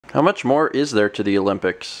How much more is there to the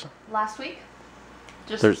Olympics? Last week?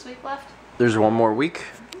 Just There's- this week left? There's one more week.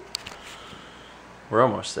 We're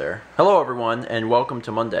almost there. Hello, everyone, and welcome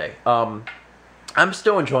to Monday. I'm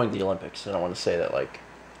still enjoying the Olympics. I don't want to say that like,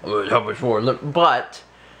 oh, how much more? But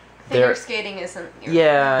Figure skating isn't your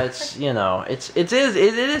yeah, it's it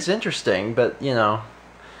is interesting, but I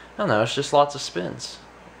don't know. It's just lots of spins.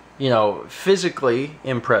 Physically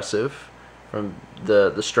impressive from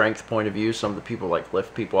the strength point of view. Some of the people like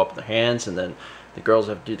lift people up in their hands, and then the girls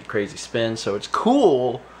have to do the crazy spin. So it's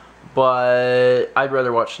cool, but I'd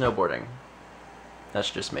rather watch snowboarding. That's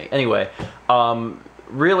just me. Anyway,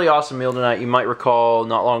 really awesome meal tonight. You might recall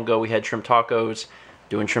not long ago we had shrimp tacos.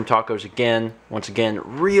 Doing shrimp tacos again. Once again,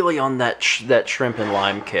 really on that shrimp and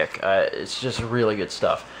lime kick. It's just really good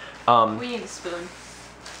stuff. We need a spoon.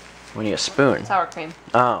 We need a spoon. Sour cream.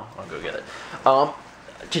 Oh, I'll go get it.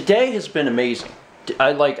 Today has been amazing.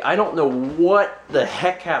 I don't know what the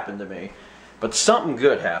heck happened to me, but something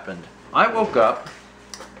good happened. I woke up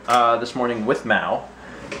this morning with Mao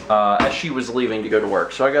as she was leaving to go to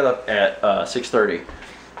work. So I got up at 6:30,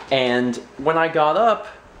 and when I got up,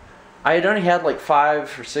 I had only had like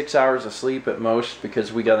 5 or 6 hours of sleep at most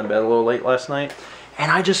because we got in bed a little late last night,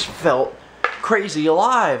 and I just felt crazy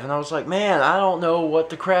alive, and I was like, man, I don't know what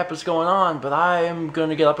the crap is going on, but I am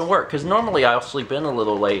gonna get up and work, because normally I'll sleep in a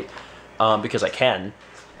little late because I can,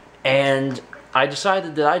 and I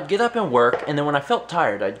decided that I'd get up and work, and then when I felt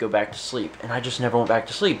tired I'd go back to sleep, and I just never went back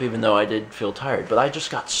to sleep even though I did feel tired. But I just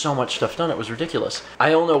got so much stuff done, it was ridiculous. I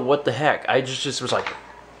don't know what the heck, I just was like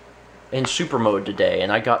in super mode today,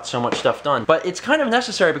 and I got so much stuff done. But it's kind of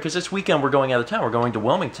necessary because this weekend we're going out of town. We're going to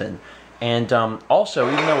Wilmington, and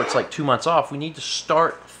also, even though it's like 2 months off, we need to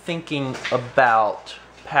start thinking about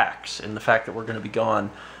PAX and the fact that we're going to be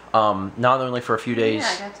gone not only for a few days. Yeah,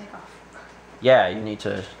 I gotta take off. Yeah, you need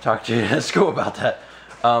to talk to school about that.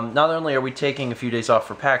 Not only are we taking a few days off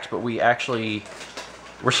for PAX, but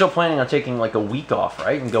we're still planning on taking like a week off,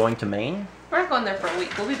 right, and going to Maine. We're not going there for a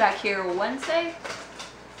week. We'll be back here Wednesday,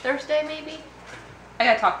 Thursday maybe. I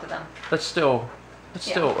gotta talk to them. That's still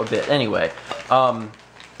a bit. Anyway,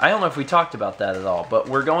 I don't know if we talked about that at all, but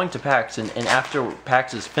we're going to PAX, and after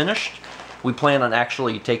PAX is finished, we plan on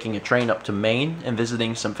actually taking a train up to Maine and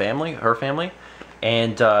visiting some family, her family,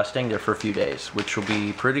 and staying there for a few days, which will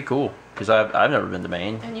be pretty cool, because I've never been to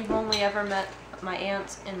Maine. And you've only ever met my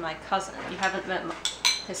aunt and my cousin. You haven't met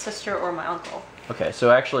his sister or my uncle. Okay, so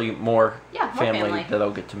actually more family that I'll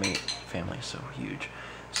get to meet. Family is so huge.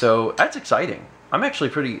 So that's exciting. I'm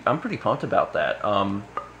pretty pumped about that.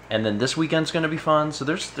 And then this weekend's going to be fun. So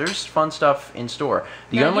there's fun stuff in store.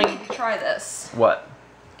 You need to try this. What?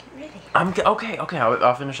 Get ready. Okay.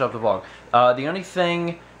 I'll finish up the vlog. The only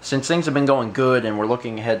thing, since things have been going good and we're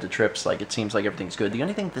looking ahead to trips, like it seems like everything's good. The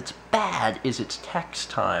only thing that's bad is it's tax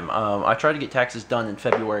time. I try to get taxes done in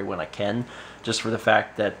February when I can, just for the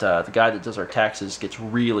fact that the guy that does our taxes gets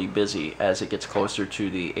really busy as it gets closer to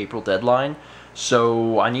the April deadline.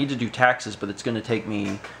 So I need to do taxes, but it's going to take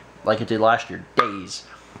me, like it did last year, days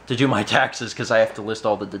to do my taxes, because I have to list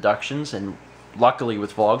all the deductions, and luckily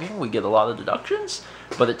with vlogging we get a lot of deductions,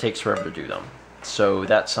 but it takes forever to do them. So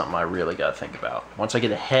that's something I really got to think about. Once I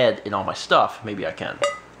get ahead in all my stuff, maybe I can.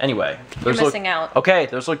 Anyway, you're missing out. Okay,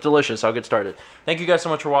 those look delicious. I'll get started. Thank you guys so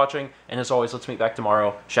much for watching, and as always, let's meet back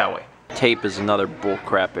tomorrow, shall we? Tape is another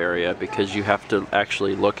bullcrap area, because you have to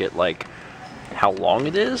actually look at like how long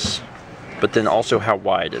it is, but then also how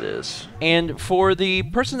wide it is. And for the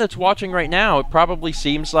person that's watching right now, it probably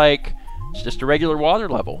seems like it's just a regular water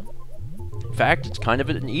level. In fact, it's kind of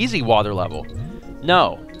an easy water level.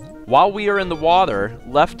 No. While we are in the water,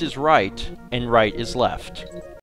 left is right and right is left.